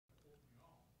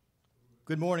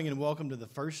Good morning and welcome to the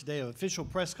first day of official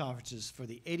press conferences for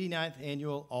the 89th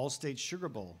Annual Allstate Sugar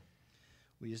Bowl.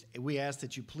 We ask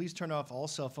that you please turn off all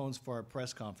cell phones for our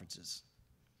press conferences.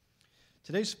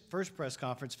 Today's first press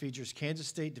conference features Kansas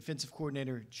State Defensive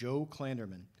Coordinator Joe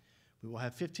Klanderman. We will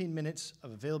have 15 minutes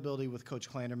of availability with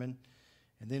Coach Klanderman,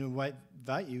 and then invite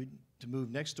you to move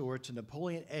next door to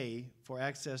Napoleon A for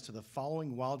access to the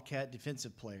following Wildcat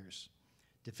defensive players: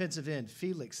 defensive end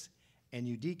Felix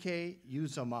Anudike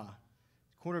Uzoma,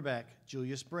 cornerback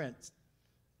Julius Brent,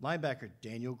 linebacker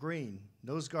Daniel Green,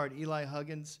 nose guard Eli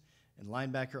Huggins, and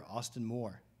linebacker Austin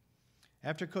Moore.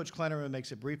 After Coach Klanderman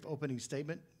makes a brief opening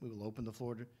statement, we will open the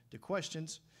floor to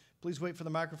questions. Please wait for the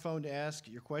microphone to ask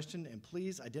your question, and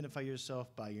please identify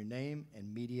yourself by your name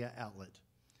and media outlet.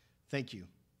 Thank you.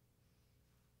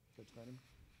 Coach Klanderman.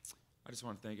 I just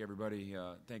want to thank everybody,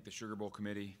 thank the Sugar Bowl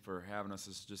committee for having us.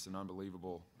 It's just an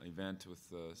unbelievable event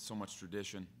with so much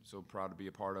tradition. So proud to be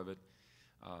a part of it.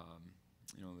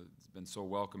 It's been so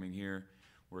welcoming here.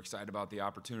 We're excited about the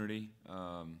opportunity.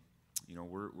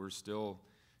 We're still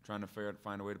trying to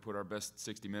find a way to put our best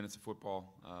 60 minutes of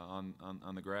football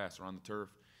on the grass or on the turf.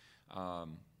 I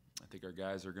think our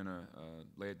guys are going to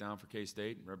lay it down for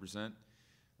K-State and represent.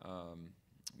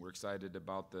 We're excited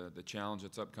about the challenge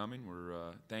that's upcoming.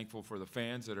 We're thankful for the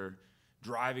fans that are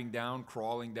driving down,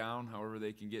 crawling down, however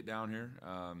they can get down here,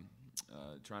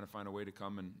 trying to find a way to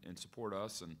come and support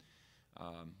us. And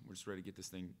we're just ready to get this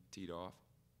thing teed off.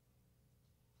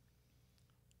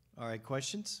 All right,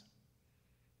 questions?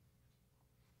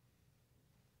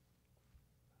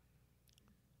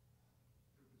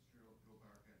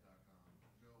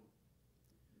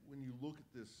 When you look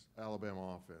at this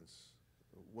Alabama offense,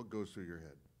 what goes through your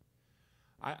head?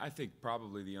 I think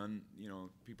probably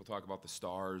people talk about the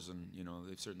stars, and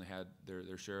they've certainly had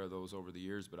their share of those over the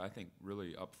years. But I think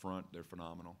really up front they're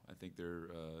phenomenal. I think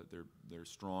they're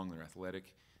strong, they're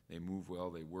athletic, they move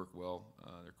well, they work well,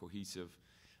 they're cohesive.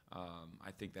 I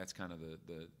think that's kind of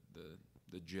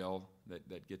the gel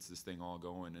that gets this thing all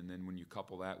going. And then when you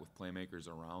couple that with playmakers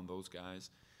around those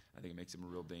guys, I think it makes them a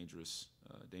real dangerous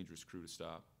crew to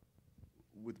stop.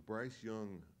 With Bryce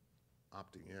Young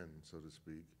opting in, so to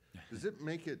speak, does it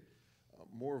make it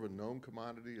more of a known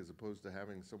commodity as opposed to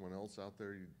having someone else out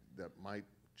there that might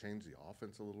change the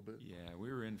offense a little bit? Yeah,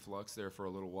 we were in flux there for a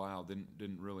little while.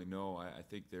 Didn't really know. I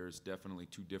think there's definitely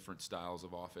two different styles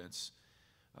of offense,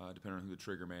 depending on who the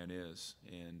trigger man is.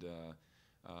 And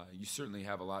you certainly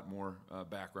have a lot more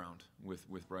background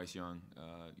with Bryce Young.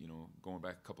 Going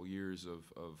back a couple years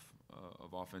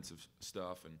of offensive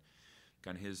stuff and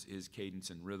kind of his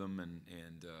cadence and rhythm,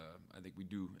 and I think we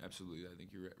do absolutely. I think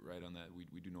you're right on that.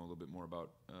 We do know a little bit more about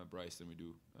Bryce than we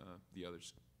do the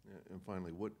others. Yeah, and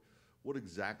finally, what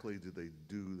exactly do they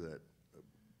do that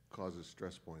causes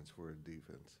stress points for a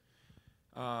defense?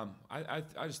 I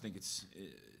just think it's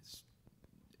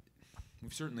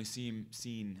we've certainly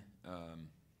seen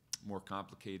more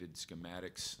complicated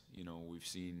schematics. We've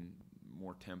seen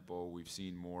more tempo. We've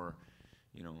seen more.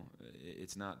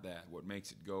 It's not that. What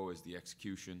makes it go is the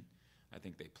execution. I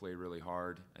think they play really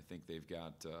hard. I think they've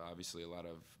got obviously a lot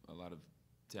of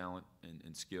talent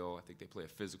and skill. I think they play a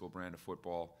physical brand of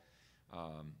football.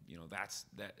 That's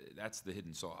the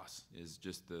hidden sauce, is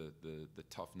just the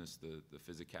toughness, the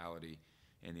physicality,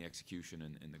 and the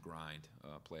execution and the grind,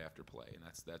 play after play, and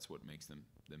that's what makes them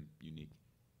unique.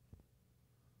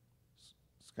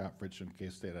 Scott Fritchen,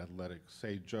 K-State Athletics.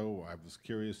 Say, Joe, I was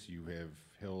curious, you have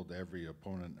held every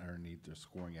opponent underneath their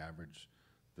scoring average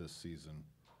this season.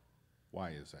 Why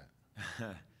is that?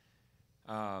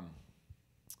 I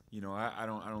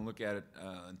don't look at it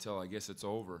until I guess it's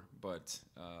over, but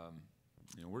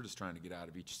we're just trying to get out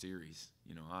of each series.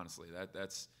 Honestly,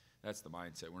 that's the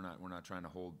mindset. We're not trying to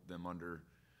hold them under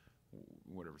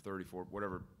whatever 34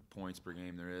 whatever points per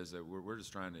game there is. That we're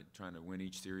just trying to win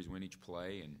each series, win each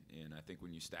play, and I think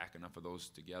when you stack enough of those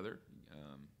together,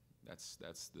 that's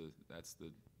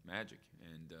the magic.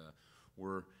 And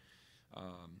we're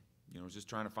just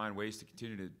trying to find ways to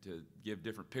continue to give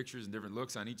different pictures and different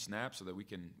looks on each snap, so that we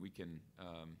can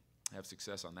have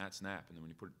success on that snap. And then when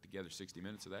you put it together 60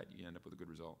 minutes of that, you end up with a good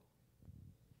result.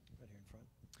 Right here in front.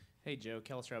 Hey, Joe.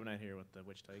 Kellis Robinette here with the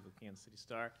Wichita Eagle Kansas City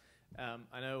Star.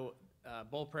 I know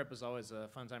bowl prep is always a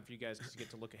fun time for you guys because you get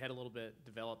to look ahead a little bit,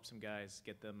 develop some guys,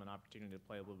 get them an opportunity to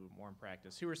play a little bit more in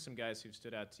practice. Who are some guys who've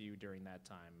stood out to you during that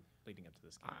time leading up to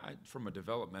this game? From a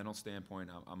developmental standpoint,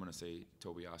 I'm going to say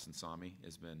Toby Asensami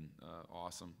has been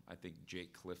awesome. I think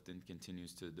Jake Clifton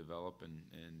continues to develop,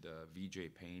 and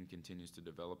VJ Payne continues to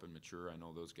develop and mature. I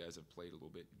know those guys have played a little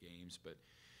bit in games, but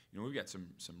we've got some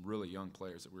really young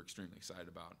players that we're extremely excited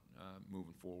about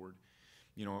moving forward.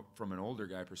 From an older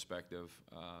guy perspective,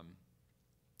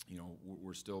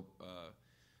 we're still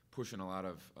pushing a lot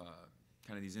of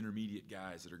kind of these intermediate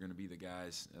guys that are going to be the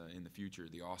guys in the future,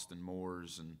 the Austin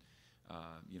Moores and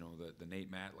the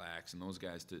Nate Matlacks and those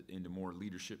guys into more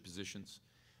leadership positions.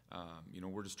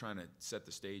 We're just trying to set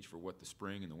the stage for what the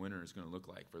spring and the winter is going to look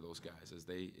like for those guys as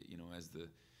they,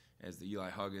 as the Eli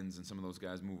Huggins and some of those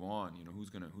guys move on. Who's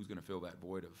going to fill that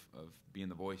void of being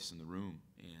the voice in the room,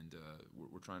 and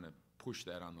we're trying to push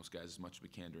that on those guys as much as we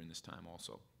can during this time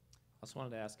also. I just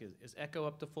wanted to ask, is Echo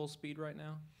up to full speed right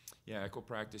now? Yeah, Echo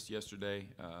practiced yesterday.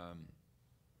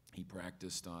 He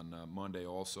practiced on Monday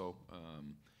also.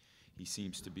 He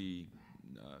seems to be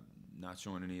not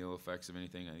showing any ill effects of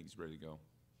anything. I think he's ready to go.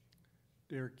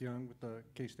 Derek Young with the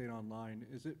K-State Online.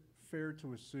 Is it fair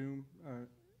to assume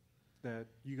that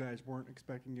you guys weren't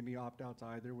expecting any opt-outs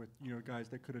either with, guys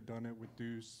that could have done it with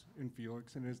Deuce and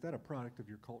Felix? And is that a product of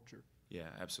your culture? Yeah,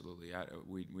 absolutely.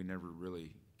 We never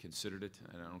really considered it,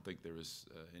 and I don't think there was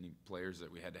any players that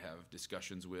we had to have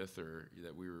discussions with or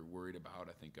that we were worried about.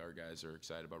 I think our guys are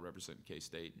excited about representing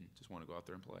K-State and just want to go out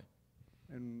there and play.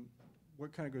 And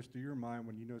what kind of goes through your mind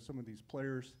when you know some of these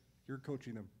players, you're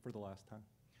coaching them for the last time?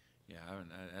 Yeah,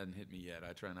 it hasn't hit me yet.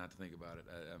 I try not to think about it.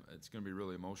 It's going to be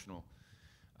really emotional.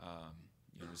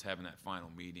 Just having that final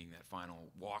meeting, that final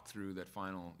walkthrough, that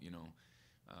final,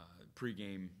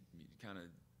 pregame kind of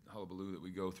hullabaloo that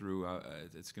we go through.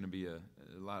 It's going to be a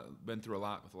lot. Been through a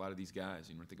lot with a lot of these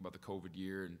guys. Think about the COVID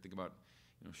year, and think about,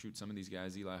 some of these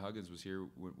guys. Eli Huggins was here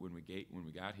when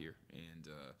we got here, and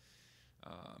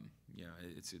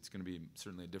it's going to be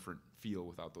certainly a different feel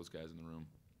without those guys in the room.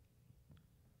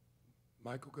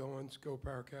 Michael Goins,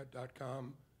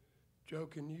 GoPowerCat.com. Joe,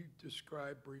 can you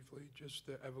describe briefly just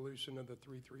the evolution of the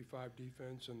 3-3-5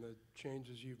 defense and the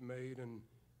changes you've made and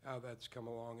how that's come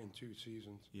along in 2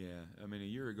 seasons? Yeah, a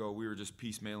year ago we were just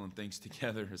piecemealing things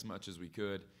together as much as we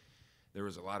could. There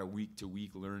was a lot of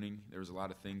week-to-week learning. There was a lot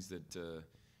of things that,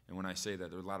 and when I say that,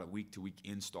 there was a lot of week-to-week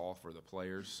install for the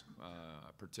players,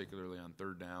 particularly on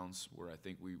third downs, where I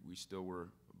think we still were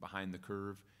behind the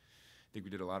curve. I think we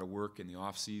did a lot of work in the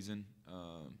off season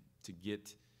to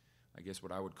get, I guess,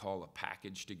 what I would call a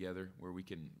package together where we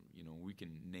can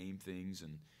name things,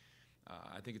 and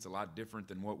I think it's a lot different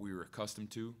than what we were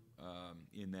accustomed to.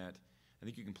 In that, I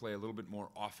think you can play a little bit more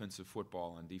offensive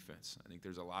football on defense. I think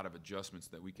there's a lot of adjustments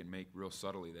that we can make real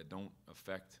subtly that don't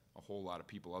affect a whole lot of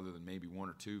people other than maybe 1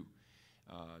 or 2,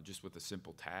 just with a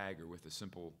simple tag or with a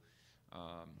simple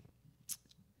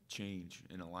change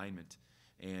in alignment,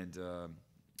 and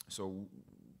so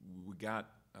we got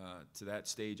to that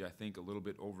stage, I think, a little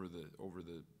bit over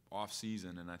the off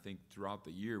season, and I think throughout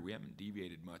the year we haven't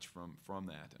deviated much from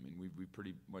that. We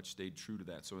pretty much stayed true to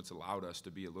that, so it's allowed us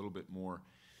to be a little bit more,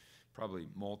 probably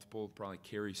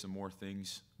carry some more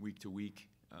things week to week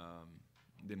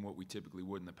than what we typically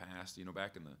would in the past.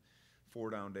 Back in the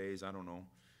 4-down days, I don't know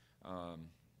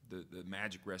the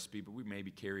magic recipe, but we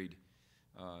maybe carried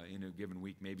in a given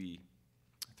week maybe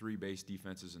 3 base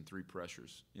defenses and 3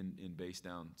 pressures in base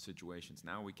down situations.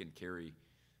 Now we can carry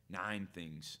 9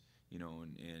 things,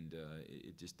 and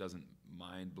it just doesn't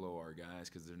mind blow our guys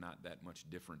because they're not that much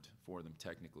different for them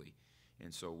technically.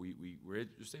 And so we're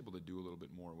just able to do a little bit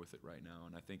more with it right now,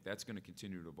 and I think that's going to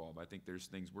continue to evolve. I think there's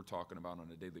things we're talking about on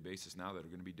a daily basis now that are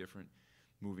going to be different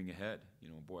moving ahead.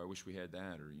 Boy, I wish we had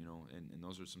that, or, and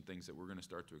those are some things that we're going to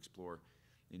start to explore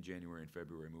in January and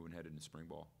February moving ahead into spring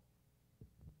ball.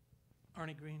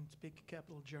 Arnie Green, Topeka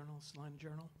Capital Journal, Salina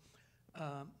Journal.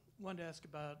 Wanted to ask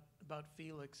about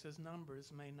Felix. His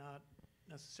numbers may not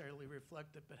necessarily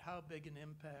reflect it, but how big an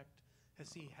impact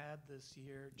has he had this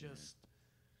year, just,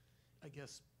 I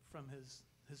guess, from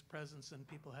his presence and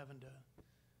people having to...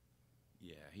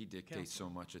 Yeah, he dictates so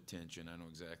much attention. I know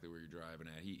exactly where you're driving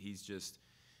at. He's just,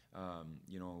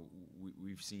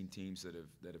 we've seen teams that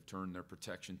have turned their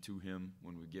protection to him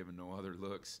when we've given no other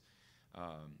looks.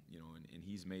 And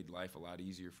he's made life a lot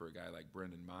easier for a guy like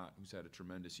Brendan Mott, who's had a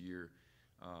tremendous year,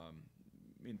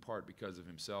 in part because of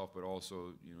himself, but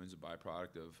also, as a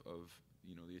byproduct of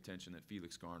the attention that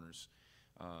Felix garners.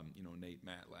 Nate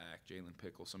Matlack, Jalen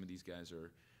Pickle, some of these guys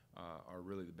are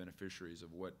really the beneficiaries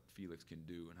of what Felix can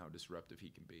do and how disruptive he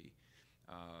can be.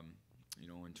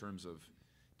 In terms of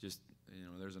just,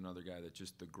 there's another guy that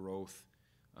just the growth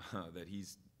that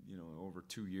he's, over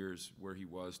 2 years where he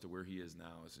was to where he is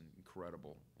now is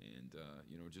incredible. And,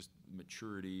 just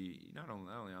maturity, not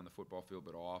only on the football field,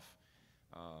 but off.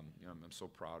 I'm so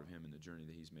proud of him and the journey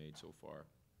that he's made so far.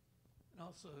 And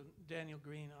also, Daniel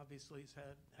Green obviously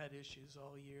has had issues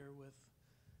all year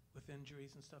with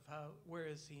injuries and stuff. Where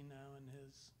is he now in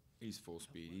his? He's full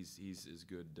speed. He's as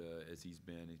good as he's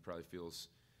been. He probably feels,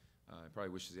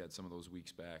 probably wishes he had some of those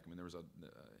weeks back. There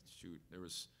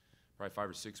was probably 5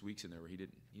 or 6 weeks in there where he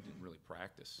didn't really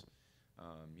practice.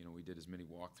 You know, we did as many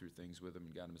walkthrough things with him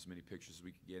and got him as many pictures as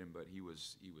we could get him, but he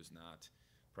was not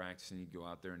practicing. He'd go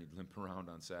out there and he'd limp around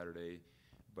on Saturday.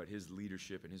 But his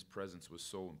leadership and his presence was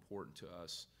so important to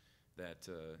us that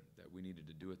we needed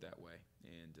to do it that way.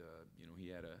 And you know, he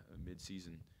had a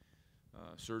mid-season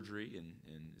surgery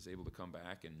and is able to come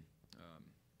back and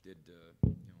you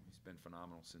know, he's been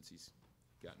phenomenal since he's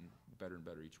gotten better and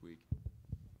better each week.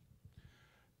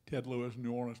 Ted Lewis,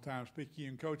 New Orleans Times speaking.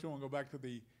 And Coach, I want to go back to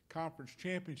the conference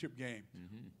championship game.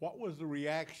 What was the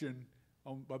reaction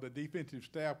by the defensive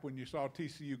staff when you saw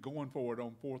TCU going for it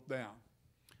on 4th down?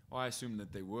 Well, I assumed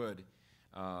that they would.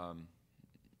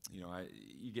 You know,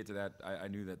 you get to that. I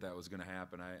knew that was going to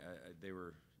happen.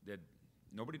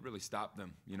 Nobody really stopped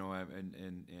them. You know,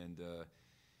 and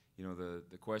you know,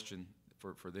 the question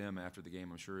for them after the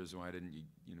game, I'm sure, is why didn't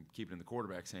you know, keep it in the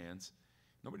quarterback's hands?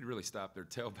 Nobody really stopped their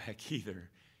tailback either.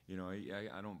 You know,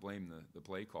 I don't blame the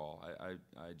play call. I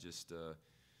just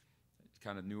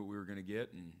kind of knew what we were going to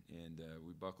get, and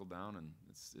we buckled down, and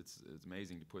it's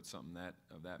amazing to put something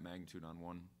of that magnitude on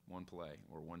one play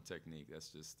or one technique. That's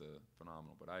just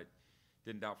phenomenal. But I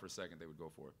didn't doubt for a second they would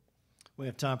go for it. We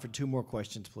have time for 2 more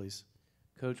questions, please.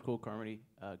 Coach Cole Carmody,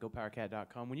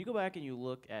 GoPowerCat.com. When you go back and you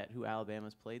look at who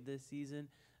Alabama's played this season,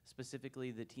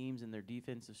 specifically the teams and their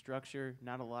defensive structure,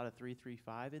 not a lot of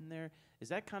 3-3-5 in there. Is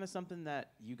that kind of something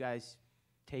that you guys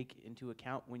take into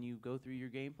account when you go through your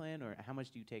game plan, or how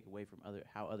much do you take away from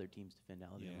how other teams defend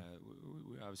Alabama? Yeah,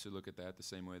 we obviously look at that the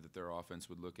same way that their offense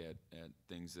would look at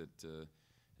things that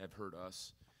have hurt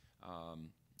us.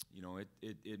 You know,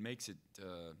 it makes it,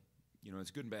 you know,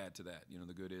 it's good and bad to that. You know,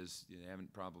 the good is you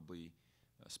haven't probably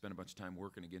spent a bunch of time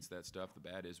working against that stuff. The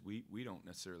bad is we don't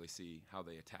necessarily see how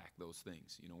they attack those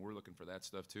things. You know, we're looking for that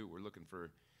stuff too. We're looking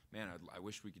for, man, I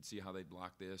wish we could see how they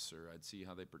block this, or I'd see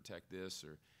how they protect this,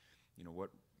 or, you know,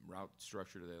 what route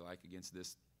structure do they like against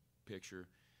this picture?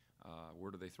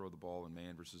 Where do they throw the ball in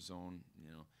man versus zone?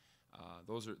 You know,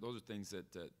 those are things that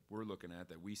we're looking at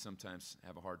that we sometimes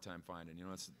have a hard time finding. You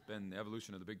know, it's been the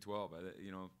evolution of the Big 12.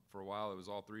 You know, for a while it was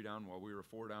all 3 down while we were a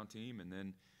 4 down team, and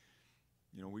then,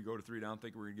 you know, we go to 3 down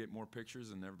thinking we're going to get more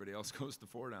pictures, and everybody else goes to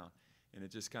 4 down. And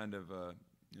it just kind of,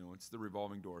 you know, it's the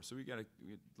revolving door. So we got a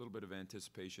little bit of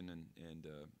anticipation and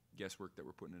guesswork that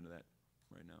we're putting into that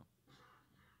right now.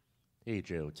 Hey,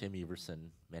 Joe. Tim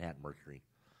Everson, Manhattan Mercury.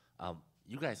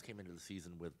 You guys came into the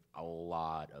season with a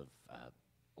lot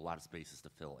of spaces to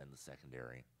fill in the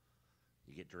secondary.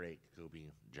 You get Drake,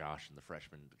 Kobe, Josh, and the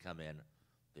freshmen to come in.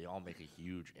 They all make a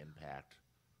huge impact.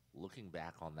 Looking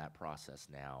back on that process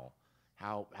now,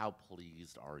 how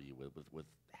pleased are you with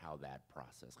how that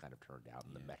process kind of turned out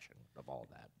and the meshing of all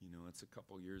that? You know, it's a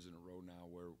couple years in a row now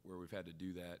where we've had to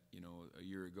do that. You know, a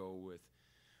year ago with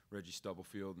Reggie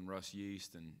Stubblefield and Russ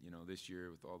Yeast, and, you know, this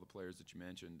year with all the players that you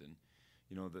mentioned. And,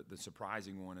 you know, the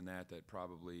surprising one in that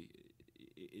probably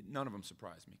none of them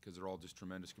surprised me, because they're all just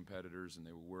tremendous competitors, and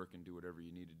they will work and do whatever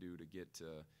you need to do to get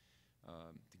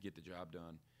the job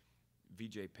done.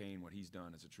 VJ Payne, what he's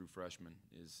done as a true freshman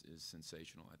is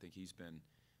sensational. I think he's been,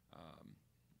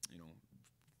 you know,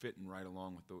 fitting right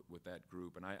along with that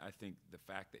group. And I think the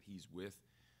fact that he's with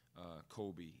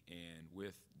Kobe and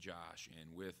with Josh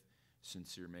and with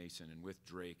Sincere Mason and with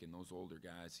Drake and those older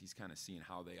guys, he's kind of seeing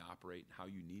how they operate and how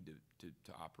you need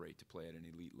to operate to play at an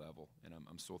elite level. And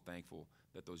I'm so thankful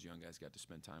that those young guys got to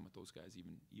spend time with those guys,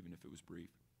 even if it was brief.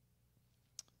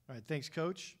 All right, thanks,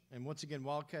 Coach. And once again,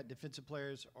 Wildcat defensive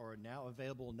players are now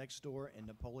available next door in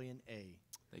Napoleon A.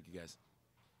 Thank you, guys.